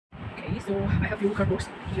Okay, so I have few cardboards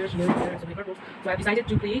here, so many cardboards. So I've decided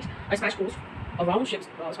to create a scratch post, a round shaped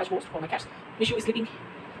scratch post for my cat. Mishu is sleeping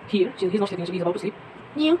here. He's not sleeping, he's about to sleep.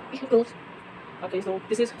 Yeah, it's good. Okay, so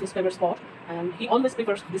this is his favorite spot, and he always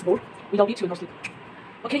prefers this board. Without it, he will not sleep.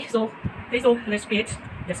 Okay, so let's get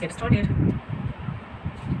started.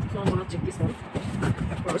 So I'm gonna check this one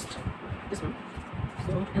at first. This one.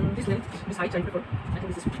 So and this length, this height I prefer. I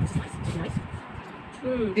think this is nice. This is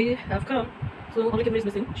nice. They have come. So only camera is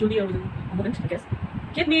missing. She'll be here within a moment, I guess.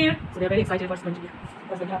 Get me here! So they're very excited what's going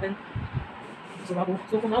to happen. So Rabu.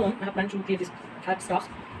 So from now on, I have planned to create this cat stuff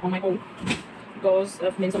on my own because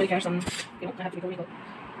I've made so many cats and I have to become legal.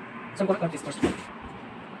 So I'm gonna cut this first.